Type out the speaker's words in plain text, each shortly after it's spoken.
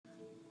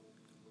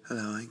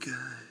Hello, Anchor.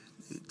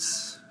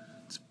 It's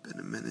been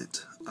a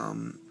minute.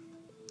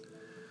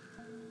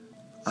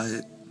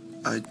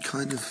 I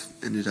kind of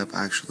ended up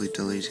actually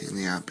deleting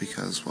the app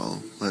because,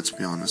 well, let's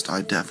be honest,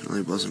 I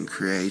definitely wasn't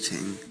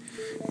creating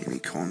any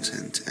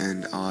content,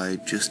 and I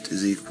just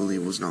as equally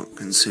was not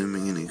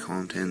consuming any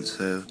content,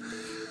 so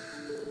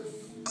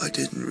I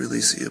didn't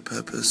really see a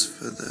purpose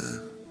for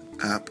the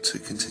app to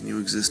continue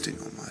existing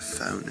on my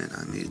phone, and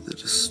I needed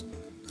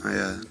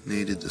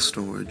the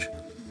storage.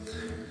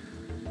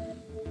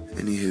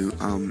 Anywho,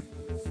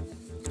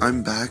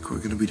 I'm back. We're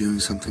going to be doing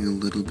something a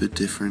little bit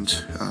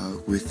different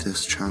with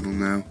this channel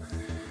now.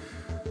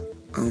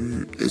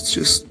 It's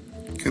just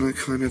going to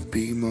kind of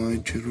be my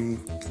general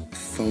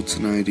thoughts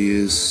and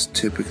ideas,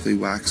 typically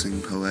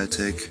waxing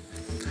poetic,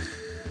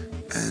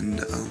 and,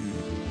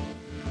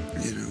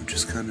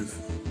 just kind of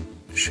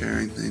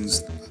sharing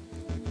things.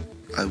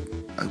 I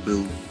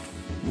will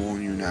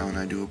warn you now, and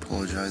I do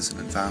apologize in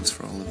advance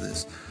for all of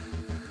this.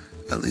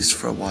 At least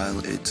for a while,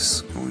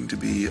 it's going to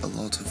be a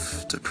lot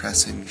of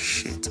depressing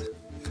shit.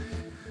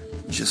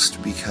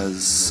 Just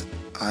because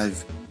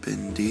I've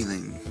been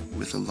dealing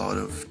with a lot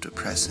of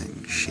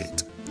depressing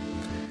shit.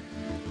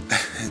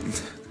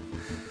 And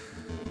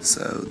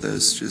so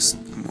there's just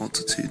a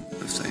multitude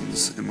of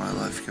things in my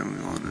life going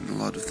on, and a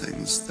lot of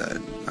things that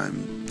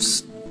I'm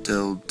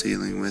still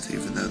dealing with,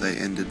 even though they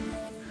ended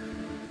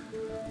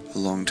a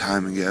long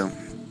time ago.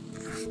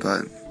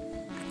 But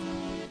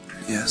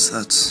yes,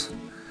 that's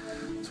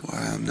where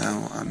I am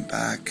now. I'm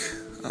back.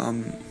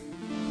 I'll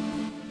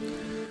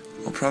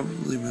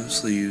probably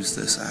mostly use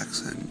this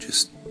accent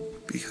just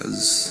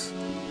because,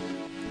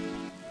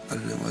 I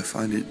don't know, I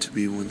find it to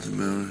be one of the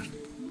more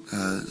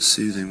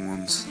soothing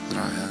ones that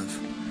I have.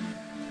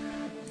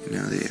 You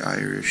know, the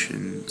Irish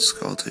and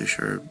Scottish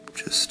are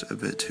just a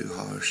bit too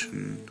harsh,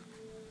 and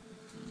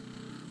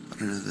I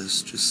don't know,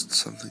 there's just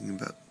something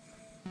about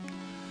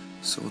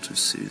sort of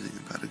soothing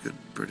about a good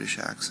British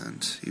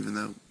accent, even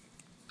though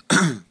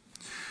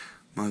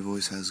my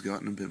voice has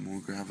gotten a bit more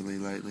gravelly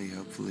lately,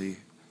 hopefully.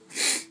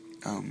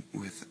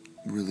 With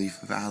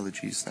relief of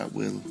allergies that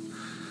will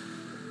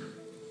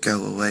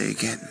go away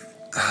again.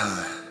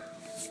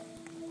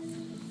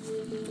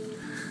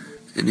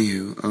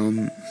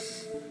 Anywho,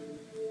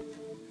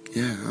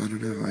 yeah, I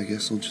don't know, I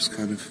guess I'll just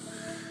kind of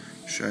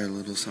share a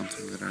little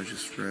something that I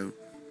just wrote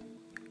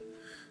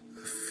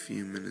a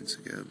few minutes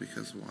ago,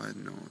 because why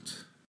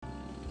not?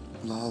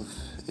 Love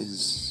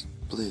is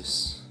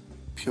bliss,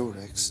 pure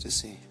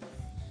ecstasy.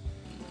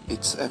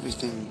 It's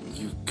everything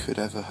you could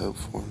ever hope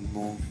for and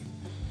more.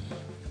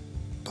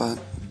 But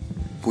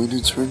when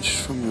it's wrenched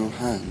from your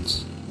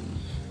hands,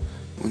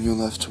 when you're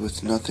left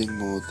with nothing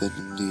more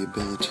than the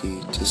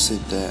ability to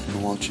sit there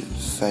and watch it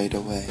fade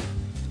away,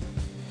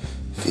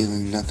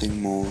 feeling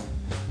nothing more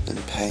than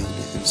pain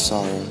and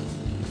sorrow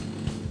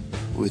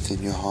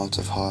within your heart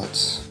of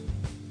hearts.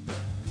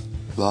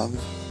 Love?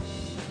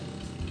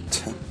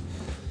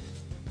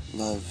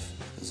 Love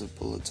is a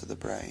bullet to the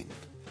brain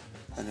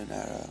and an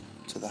arrow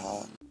to the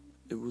heart.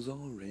 It was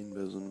all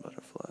rainbows and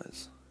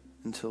butterflies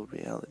until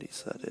reality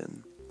set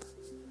in.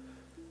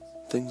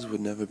 Things would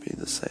never be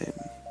the same.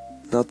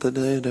 Not that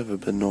they had ever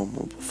been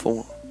normal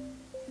before,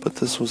 but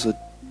this was a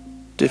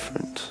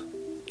different,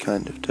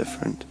 kind of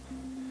different.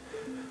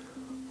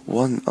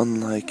 One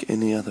unlike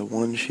any other,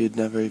 one she had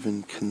never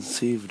even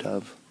conceived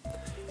of,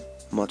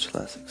 much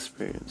less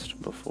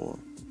experienced before.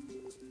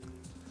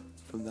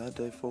 From that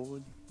day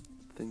forward,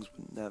 things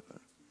would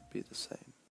never be the same.